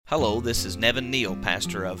Hello, this is Nevin Neal,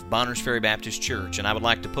 pastor of Bonners Ferry Baptist Church, and I would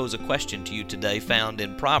like to pose a question to you today found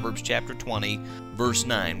in Proverbs chapter 20, verse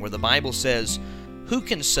 9, where the Bible says, "Who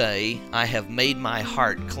can say, I have made my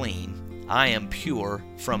heart clean? I am pure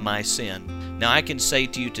from my sin." Now I can say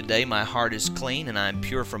to you today, my heart is clean and I am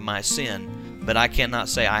pure from my sin, but I cannot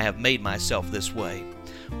say I have made myself this way.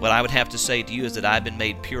 What I would have to say to you is that I've been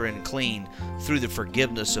made pure and clean through the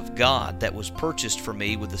forgiveness of God that was purchased for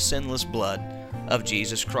me with the sinless blood of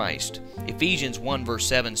Jesus Christ. Ephesians 1 verse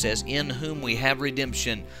 7 says, "In whom we have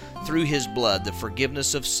redemption through His blood, the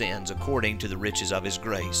forgiveness of sins according to the riches of His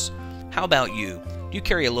grace." How about you? Do you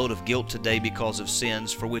carry a load of guilt today because of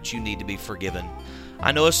sins for which you need to be forgiven?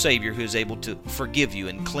 I know a Savior who is able to forgive you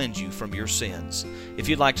and cleanse you from your sins. If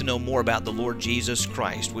you'd like to know more about the Lord Jesus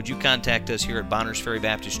Christ, would you contact us here at Bonners Ferry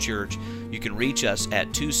Baptist Church? You can reach us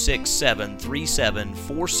at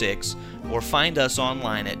 267-3746 or find us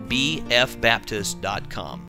online at bfbaptist.com.